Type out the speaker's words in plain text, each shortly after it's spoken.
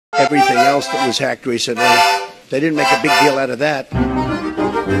everything else that was hacked recently. They didn't make a big deal out of that.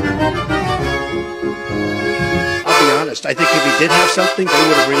 I'll be honest. I think if he did have something, they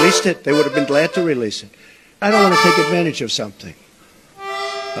would have released it. They would have been glad to release it. I don't want to take advantage of something.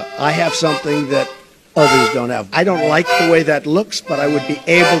 I have something that others don't have. I don't like the way that looks, but I would be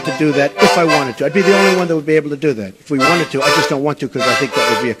able to do that if I wanted to. I'd be the only one that would be able to do that. If we wanted to, I just don't want to because I think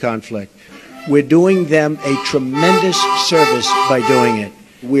that would be a conflict. We're doing them a tremendous service by doing it.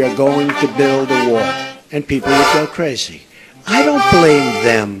 We are going to build a wall, and people would go crazy. I don't blame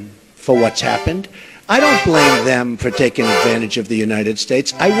them for what's happened. I don't blame them for taking advantage of the United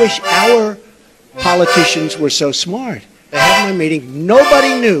States. I wish our politicians were so smart. I had my meeting.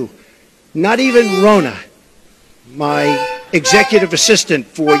 Nobody knew, not even Rona, my executive assistant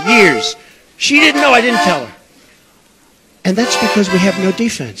for years. She didn't know. I didn't tell her. And that's because we have no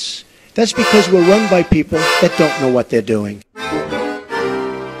defense. That's because we're run by people that don't know what they're doing.